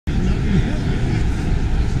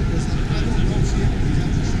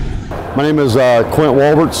My name is Quint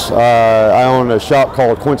Walberts. I own a shop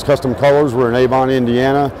called Quint's Custom Colors. We're in Avon,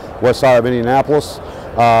 Indiana, west side of Indianapolis.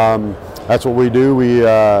 That's what we do. We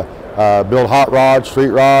build hot rods, street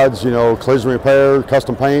rods, collision repair,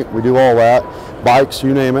 custom paint. We do all that. Bikes,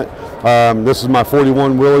 you name it. This is my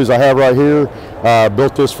 41 Willys I have right here.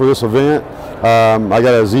 Built this for this event. I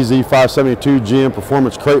got a ZZ 572 GM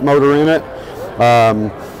Performance crate motor in it.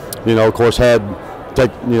 Of course, had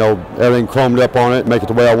everything chromed up on it, make it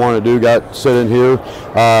the way I want to do. Got sit in here.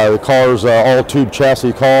 The car's all tube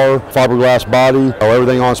chassis car, fiberglass body.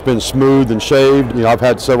 Everything on it's been smoothed and shaved. I've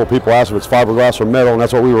had several people ask if it's fiberglass or metal, and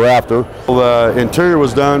that's what we were after. Well, the interior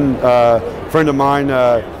was done. A friend of mine,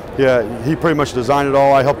 he pretty much designed it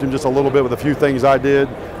all. I helped him just a little bit with a few things I did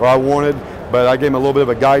or I wanted, but I gave him a little bit of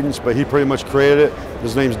a guidance, but he pretty much created it.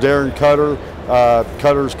 His name's Darren Cutter.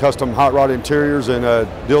 Cutter's Custom Hot Rod Interiors in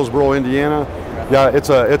Dillsboro, Indiana. Yeah, it's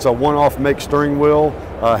a one-off make steering wheel.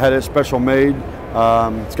 Had it special made.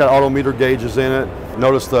 It's got autometer gauges in it.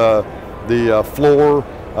 Notice the floor,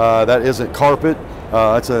 that isn't carpet.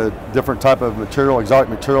 It's a different type of material, exotic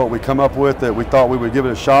material we come up with that we thought we would give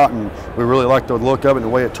it a shot, and we really liked the look of it and the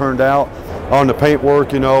way it turned out. On the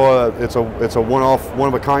paintwork, it's a one-off,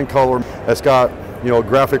 one-of-a-kind color. It's got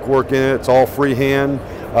graphic work in it. It's all freehand.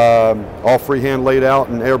 All freehand laid out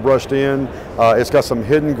and airbrushed in. It's got some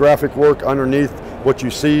hidden graphic work underneath what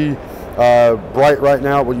you see bright right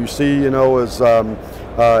now. What you see, is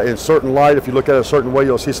in certain light. If you look at it a certain way,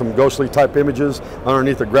 you'll see some ghostly type images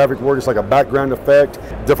underneath the graphic work. It's like a background effect.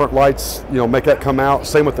 Different lights, make that come out.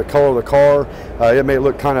 Same with the color of the car. It may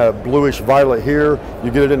look kind of bluish violet here.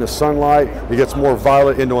 You get it in the sunlight, it gets more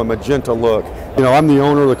violet into a magenta look. I'm the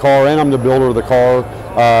owner of the car and I'm the builder of the car.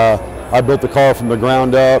 I built the car from the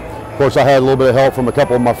ground up. Of course, I had a little bit of help from a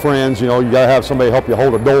couple of my friends. You got to have somebody help you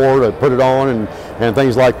hold a door to put it on and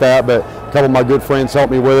things like that. But a couple of my good friends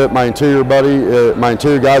helped me with it. My interior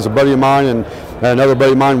guy is a buddy of mine, and another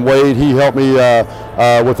buddy of mine, Wade, he helped me with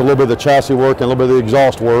a little bit of the chassis work and a little bit of the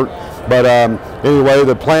exhaust work. But anyway,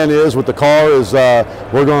 the plan is with the car is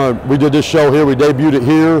we did this show here, we debuted it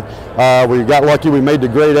here. We got lucky, we made the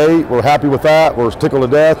grade 8. We're happy with that. We're tickled to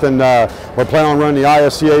death, and we're planning on running the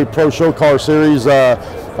ISCA Pro Show Car Series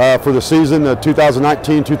for the season, the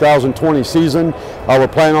 2019-2020 season. We're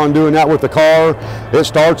planning on doing that with the car. It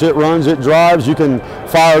starts, it runs, it drives. You can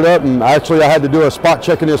fire it up, and actually I had to do a spot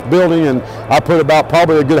check in this building, and I put about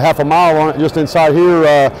probably a good half a mile on it just inside here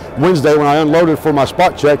Wednesday when I unloaded for my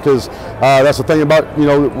spot check, because that's the thing about, when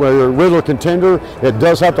you're a Riddler contender, it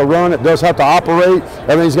does have to run, it does have to operate,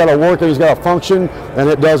 everything's got to work, everything's got to function, and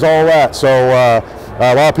it does all that. So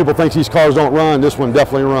a lot of people think these cars don't run. This one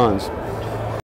definitely runs.